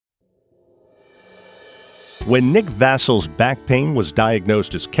When Nick Vassal's back pain was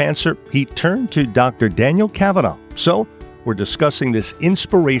diagnosed as cancer, he turned to Dr. Daniel Cavanaugh. So, we're discussing this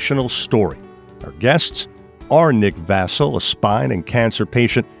inspirational story. Our guests are Nick Vassal, a spine and cancer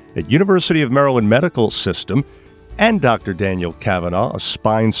patient at University of Maryland Medical System, and Dr. Daniel Cavanaugh, a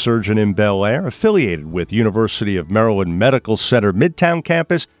spine surgeon in Bel Air, affiliated with University of Maryland Medical Center Midtown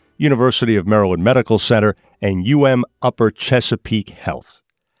Campus, University of Maryland Medical Center, and Upper Chesapeake Health.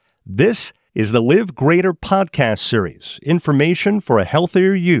 This is the Live Greater podcast series, information for a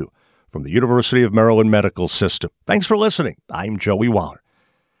healthier you from the University of Maryland Medical System. Thanks for listening. I'm Joey Waller.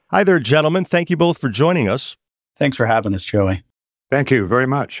 Hi there, gentlemen. Thank you both for joining us. Thanks for having us, Joey. Thank you very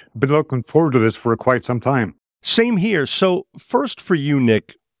much. Been looking forward to this for quite some time. Same here. So first for you,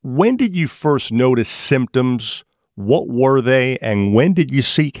 Nick, when did you first notice symptoms? What were they? And when did you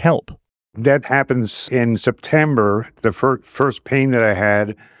seek help? That happens in September, the first pain that I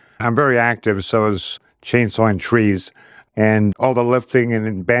had. I'm very active, so I was chainsawing trees and all the lifting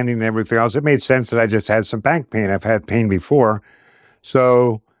and bending and everything else. It made sense that I just had some back pain. I've had pain before.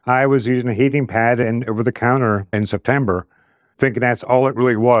 So I was using a heating pad and over the counter in September, thinking that's all it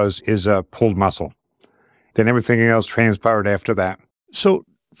really was, is a pulled muscle. Then everything else transpired after that. So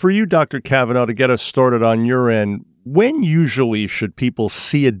for you, Dr. Cavanaugh, to get us started on your end, when usually should people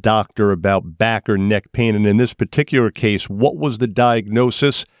see a doctor about back or neck pain? And in this particular case, what was the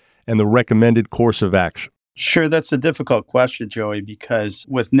diagnosis and the recommended course of action? Sure, that's a difficult question, Joey, because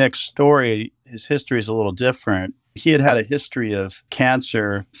with Nick's story, his history is a little different. He had a history of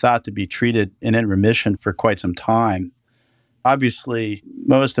cancer, thought to be treated and in remission for quite some time. Obviously,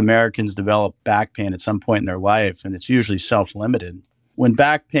 most Americans develop back pain at some point in their life, and it's usually self-limited. When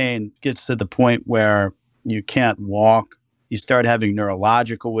back pain gets to the point where you can't walk, you start having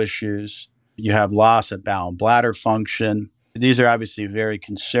neurological issues, you have loss of bowel and bladder function. These are obviously very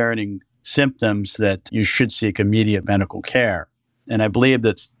concerning symptoms that you should seek immediate medical care. And I believe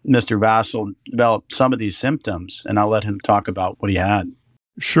that Mr. Vassal developed some of these symptoms, and I'll let him talk about what he had.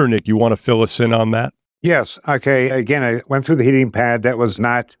 Sure, Nick, you want to fill us in on that? Yes. Okay. Again, I went through the heating pad. That was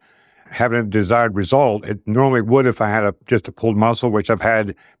not having a desired result. It normally would if I had just a pulled muscle, which I've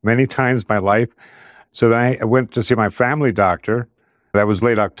had many times in my life. So then I went to see my family doctor. That was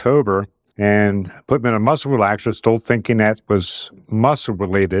late October, and put me on a muscle relaxer, still thinking that was muscle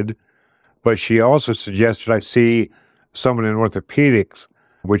related. But she also suggested I see someone in orthopedics,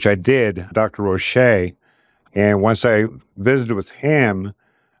 which I did, Dr. Roche. And once I visited with him,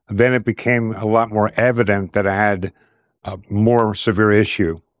 then it became a lot more evident that I had a more severe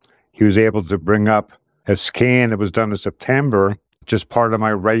issue. He was able to bring up a scan that was done in September, just part of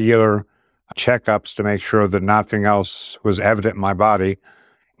my regular checkups to make sure that nothing else was evident in my body.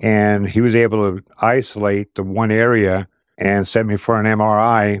 And he was able to isolate the one area and sent me for an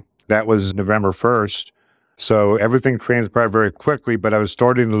MRI. That was November 1st. So everything transpired very quickly, but I was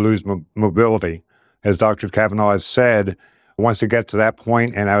starting to lose mobility. As Dr. Cavanaugh has said, once I got to that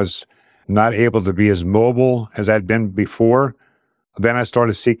point and I was not able to be as mobile as I'd been before, then I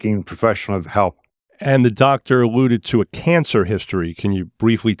started seeking professional help. And the doctor alluded to a cancer history. Can you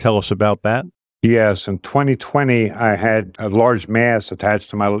briefly tell us about that? Yes. In 2020, I had a large mass attached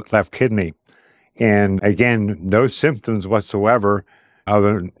to my left kidney. And again, no symptoms whatsoever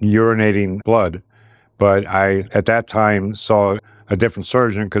other than urinating blood. But I, at that time, saw a different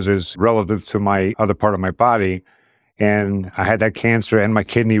surgeon because it was relative to my other part of my body. And I had that cancer and my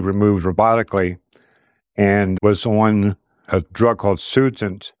kidney removed robotically and was on a drug called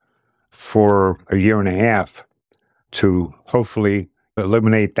Sutent for a year and a half to hopefully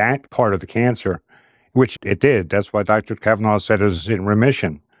eliminate that part of the cancer, which it did. That's why Dr. Cavanaugh said it was in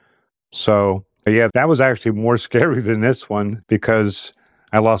remission. So, yeah, that was actually more scary than this one because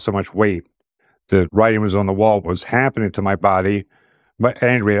I lost so much weight. The writing was on the wall, what was happening to my body. But at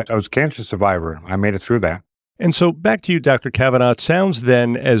any rate, I was a cancer survivor. I made it through that. And so back to you, Dr. Cavanaugh. It sounds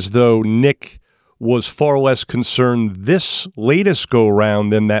then as though Nick was far less concerned this latest go-around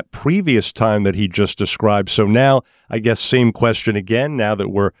than that previous time that he just described. So now, I guess, same question again, now that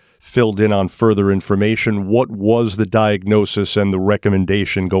we're filled in on further information. What was the diagnosis and the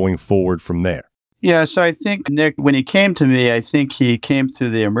recommendation going forward from there? Yeah, so I think, Nick, when he came to me, I think he came to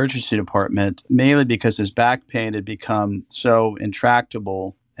the emergency department mainly because his back pain had become so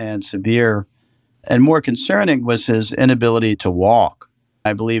intractable and severe. And more concerning was his inability to walk.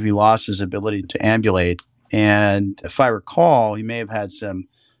 I believe he lost his ability to ambulate. And if I recall, he may have had some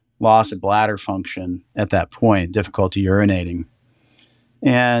loss of bladder function at that point, difficulty urinating.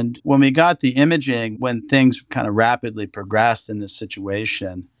 And when we got the imaging, when things kind of rapidly progressed in this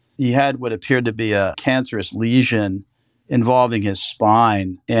situation, he had what appeared to be a cancerous lesion involving his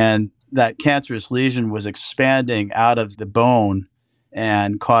spine. And that cancerous lesion was expanding out of the bone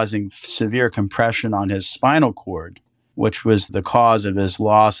and causing severe compression on his spinal cord, which was the cause of his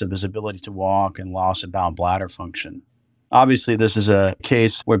loss of his ability to walk and loss of bowel bladder function. Obviously, this is a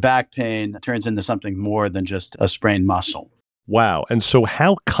case where back pain turns into something more than just a sprained muscle. Wow. And so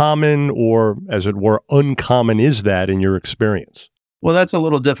how common, or as it were, uncommon is that in your experience? Well, that's a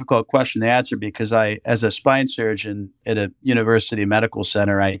little difficult question to answer because as a spine surgeon at a university medical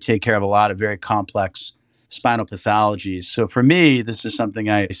center, I take care of a lot of very complex spinal pathologies. So for me, this is something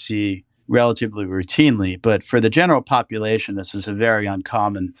I see relatively routinely, but for the general population, this is a very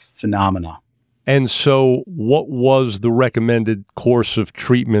uncommon phenomenon. And so what was the recommended course of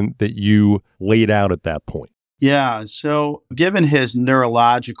treatment that you laid out at that point? Yeah, so given his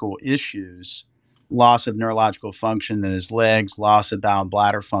neurological issues, loss of neurological function in his legs, loss of bowel and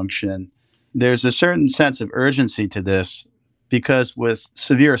bladder function, there's a certain sense of urgency to this because with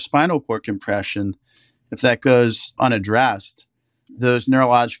severe spinal cord compression, if that goes unaddressed, those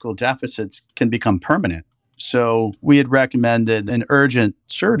neurological deficits can become permanent. So we had recommended an urgent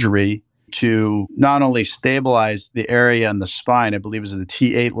surgery to not only stabilize the area in the spine, I believe it was at the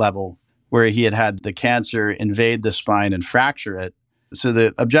T8 level, where he had the cancer invade the spine and fracture it. So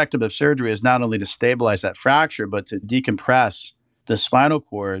the objective of surgery is not only to stabilize that fracture, but to decompress the spinal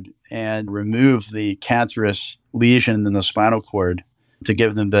cord and remove the cancerous lesion in the spinal cord to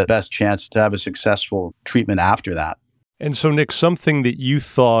give them the best chance to have a successful treatment after that. And so, Nick, something that you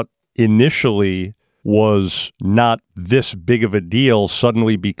thought initially was not this big of a deal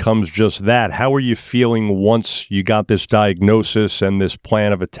suddenly becomes just that. How are you feeling once you got this diagnosis and this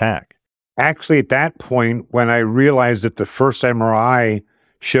plan of attack? Actually, at that point, when I realized that the first MRI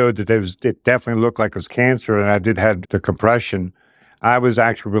showed that it definitely looked like it was cancer and I did have the compression, I was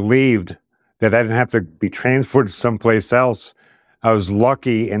actually relieved that I didn't have to be transported someplace else. I was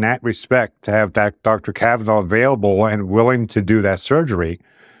lucky in that respect to have that Dr. Cavanaugh available and willing to do that surgery,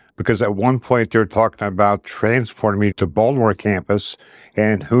 because at one point they were talking about transporting me to Baltimore campus,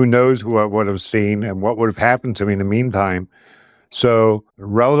 and who knows who I would have seen and what would have happened to me in the meantime. So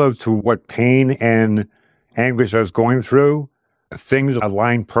relative to what pain and anguish I was going through, things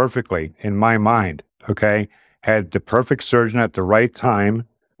aligned perfectly in my mind, okay? Had the perfect surgeon at the right time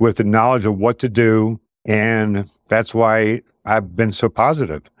with the knowledge of what to do, and that's why I've been so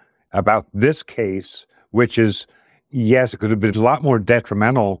positive about this case, which is, yes, it could have been a lot more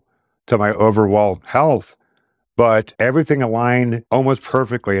detrimental to my overall health, but everything aligned almost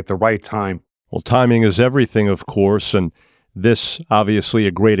perfectly at the right time. Well, timing is everything, of course, and this obviously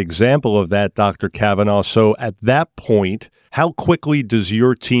a great example of that, Dr. Cavanaugh. So at that point, how quickly does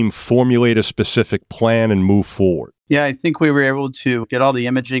your team formulate a specific plan and move forward? Yeah, I think we were able to get all the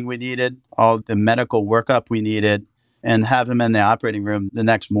imaging we needed, all the medical workup we needed, and have him in the operating room the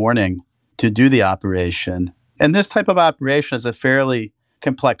next morning to do the operation. And this type of operation is a fairly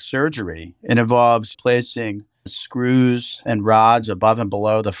complex surgery. It involves placing screws and rods above and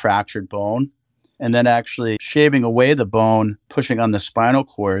below the fractured bone, and then actually shaving away the bone, pushing on the spinal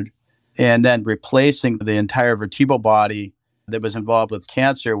cord, and then replacing the entire vertebral body that was involved with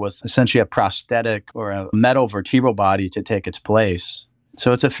cancer with essentially a prosthetic or a metal vertebral body to take its place.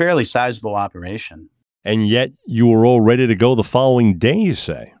 So it's a fairly sizable operation. And yet you were all ready to go the following day, you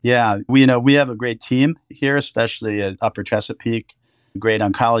say? Yeah, we have a great team here, especially at Upper Chesapeake. Great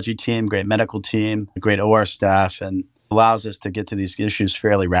oncology team, great medical team, great OR staff, and allows us to get to these issues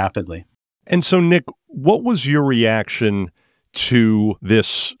fairly rapidly. And so, Nick, what was your reaction to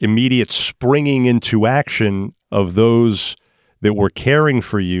this immediate springing into action of those that were caring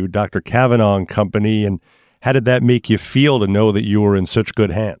for you, Dr. Cavanaugh and company, and how did that make you feel to know that you were in such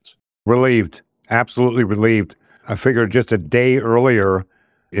good hands? Relieved, absolutely relieved. I figured just a day earlier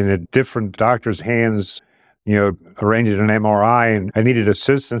in a different doctor's hands, arranging an MRI, and I needed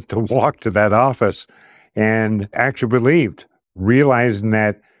assistance to walk to that office, and actually relieved, realizing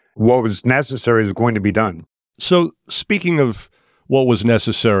that what was necessary is going to be done. So speaking of what was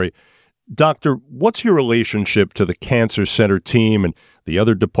necessary, Doctor, what's your relationship to the Cancer Center team and the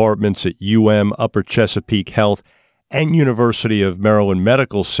other departments at Upper Chesapeake Health, and University of Maryland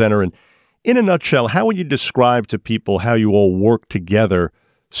Medical Center? And in a nutshell, how would you describe to people how you all work together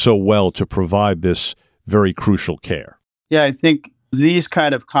so well to provide this very crucial care? Yeah, I think these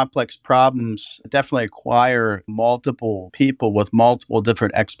kind of complex problems definitely require multiple people with multiple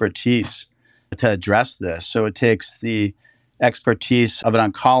different expertise to address this. So it takes the expertise of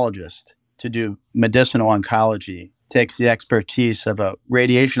an oncologist to do medicinal oncology. It takes the expertise of a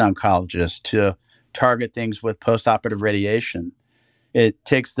radiation oncologist to target things with postoperative radiation. It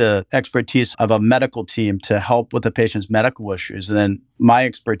takes the expertise of a medical team to help with the patient's medical issues, and then my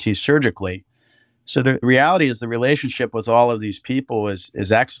expertise surgically. So the reality is the relationship with all of these people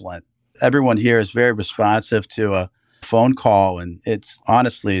is excellent. Everyone here is very responsive to a phone call, and it's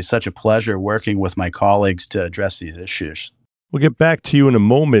honestly such a pleasure working with my colleagues to address these issues. We'll get back to you in a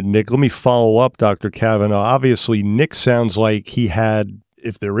moment, Nick. Let me follow up, Dr. Kavanaugh. Obviously, Nick sounds like he had,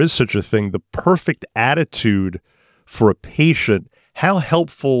 if there is such a thing, the perfect attitude for a patient. How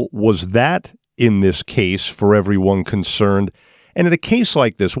helpful was that in this case for everyone concerned? And in a case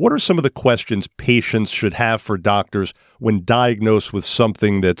like this, what are some of the questions patients should have for doctors when diagnosed with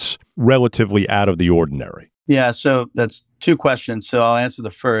something that's relatively out of the ordinary? Yeah, so that's two questions. So I'll answer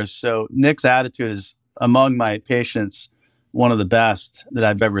the first. So Nick's attitude is, among my patients, one of the best that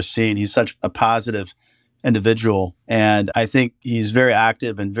I've ever seen. He's such a positive individual. And I think he's very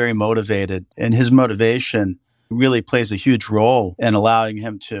active and very motivated. And his motivation really plays a huge role in allowing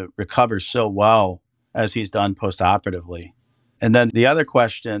him to recover so well as he's done postoperatively. And then the other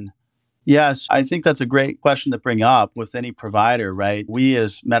question, yes, I think that's a great question to bring up with any provider, right? We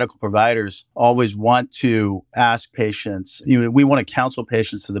as medical providers always want to ask patients, we want to counsel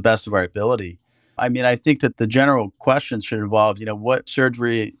patients to the best of our ability. I mean, I think that the general questions should involve, what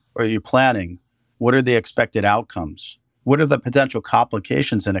surgery are you planning? What are the expected outcomes? What are the potential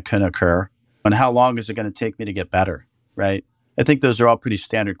complications that can occur? And how long is it going to take me to get better, right? I think those are all pretty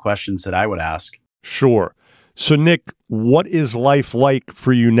standard questions that I would ask. Sure. So, Nick, what is life like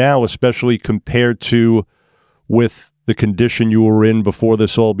for you now, especially compared to with the condition you were in before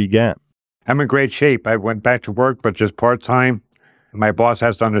this all began? I'm in great shape. I went back to work, but just part-time. My boss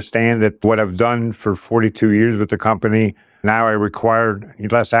has to understand that what I've done for 42 years with the company, now I require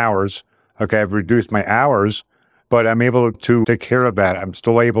less hours. Okay, I've reduced my hours, but I'm able to take care of that. I'm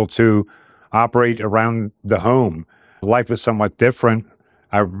still able to operate around the home. Life is somewhat different.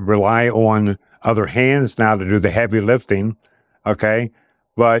 I rely on other hands now to do the heavy lifting, okay?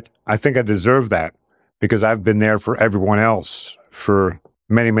 But I think I deserve that because I've been there for everyone else for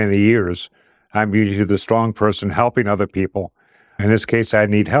many, many years. I'm usually the strong person helping other people. In this case, I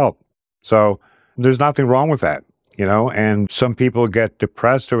need help. So there's nothing wrong with that, and some people get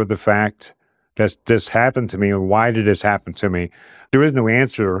depressed over the fact that this happened to me and why did this happen to me? There is no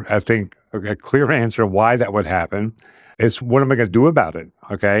answer, I think, a clear answer why that would happen. It's what am I going to do about it,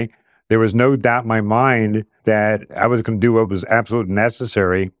 okay? There was no doubt in my mind that I was going to do what was absolutely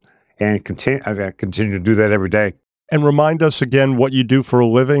necessary and continue to do that every day. And remind us again what you do for a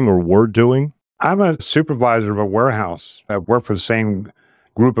living or were doing. I'm a supervisor of a warehouse. I've worked for the same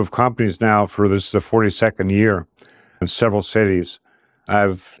group of companies now for this is the 42nd year in several cities.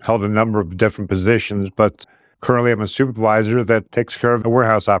 I've held a number of different positions, but currently I'm a supervisor that takes care of the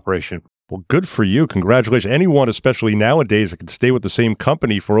warehouse operation. Well, good for you. Congratulations. Anyone, especially nowadays, that can stay with the same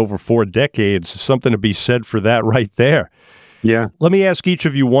company for over 4 decades, something to be said for that right there. Yeah. Let me ask each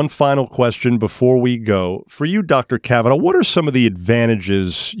of you one final question before we go. For you, Dr. Kavanaugh, what are some of the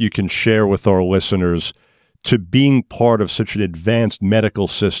advantages you can share with our listeners to being part of such an advanced medical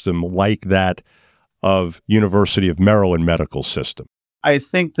system like that of University of Maryland Medical System? I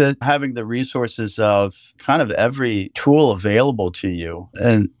think that having the resources of kind of every tool available to you,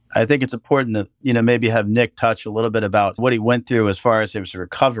 and I think it's important to, maybe have Nick touch a little bit about what he went through as far as his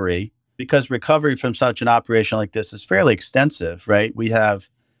recovery, because recovery from such an operation like this is fairly extensive, right? We have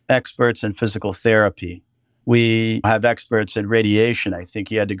experts in physical therapy. We have experts in radiation. I think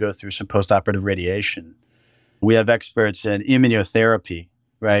he had to go through some postoperative radiation. We have experts in immunotherapy,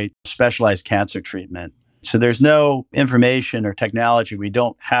 right? Specialized cancer treatment. So there's no information or technology we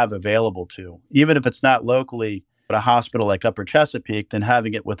don't have available to. Even if it's not locally at a hospital like Upper Chesapeake, then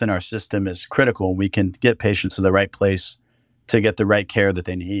having it within our system is critical. We can get patients to the right place to get the right care that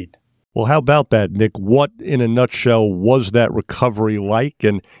they need. Well, how about that, Nick? What, in a nutshell, was that recovery like?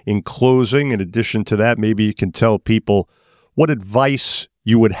 And in closing, in addition to that, maybe you can tell people what advice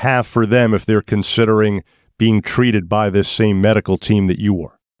you would have for them if they're considering being treated by this same medical team that you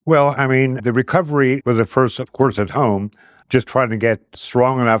were. Well, I mean, the recovery was at first, of course, at home, just trying to get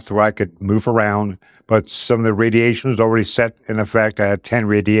strong enough so I could move around. But some of the radiation was already set in effect. I had 10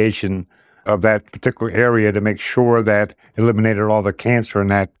 radiation of that particular area to make sure that eliminated all the cancer in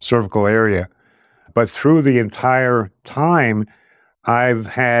that cervical area. But through the entire time, I've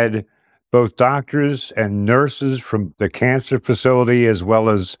had both doctors and nurses from the cancer facility as well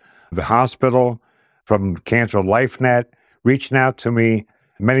as the hospital, from Cancer LifeNet, reaching out to me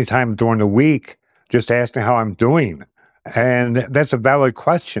many times during the week, just asking how I'm doing. And that's a valid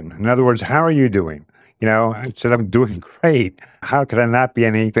question. In other words, how are you doing? I said, I'm doing great. How could I not be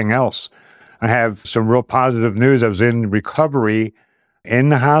anything else? I have some real positive news. I was in recovery in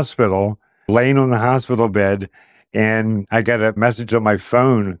the hospital, laying on the hospital bed, and I got a message on my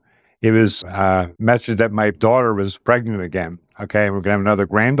phone. It was a message that my daughter was pregnant again. Okay, and we're going to have another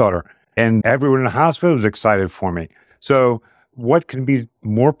granddaughter. And everyone in the hospital was excited for me. So what can be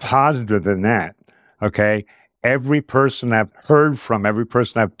more positive than that? Okay, every person I've heard from, every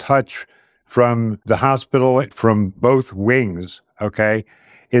person I've touched from the hospital, from both wings, okay,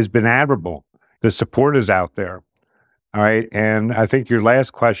 has been admirable. The support is out there. All right. And I think your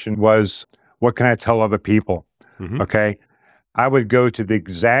last question was, what can I tell other people? Mm-hmm. Okay. I would go to the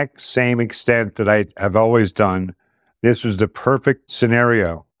exact same extent that I have always done. This was the perfect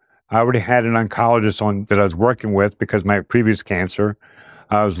scenario. I already had an oncologist that I was working with because of my previous cancer.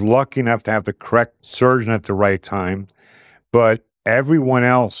 I was lucky enough to have the correct surgeon at the right time. But everyone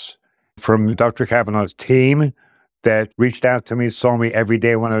else from Dr. Kavanaugh's team that reached out to me, saw me every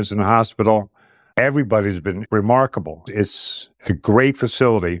day when I was in the hospital, everybody's been remarkable. It's a great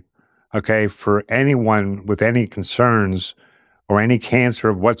facility, okay, for anyone with any concerns or any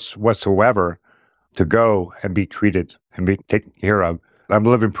cancer whatsoever to go and be treated and be taken care of. I'm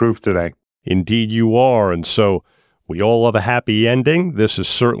living proof today. Indeed you are. And so we all love a happy ending. This is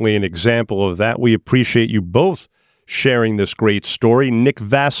certainly an example of that. We appreciate you both sharing this great story. Nick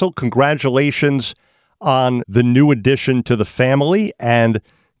Vassell, congratulations on the new addition to the family and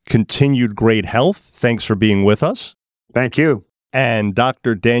continued great health. Thanks for being with us. Thank you. And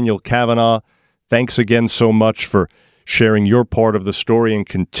Dr. Daniel Kavanaugh, thanks again so much for sharing your part of the story and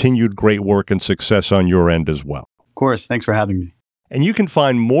continued great work and success on your end as well. Of course. Thanks for having me. And you can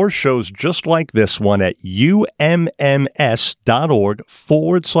find more shows just like this one at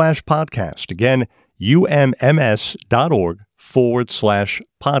umms.org/podcast. Again,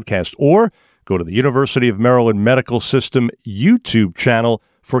 umms.org/podcast. Or go to the University of Maryland Medical System YouTube channel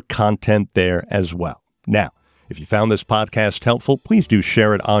for content there as well. Now, if you found this podcast helpful, please do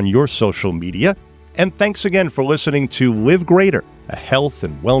share it on your social media. And thanks again for listening to Live Greater, a health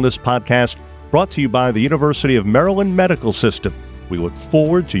and wellness podcast brought to you by the University of Maryland Medical System. We look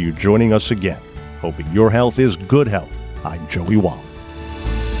forward to you joining us again. Hoping your health is good health. I'm Joey Wall.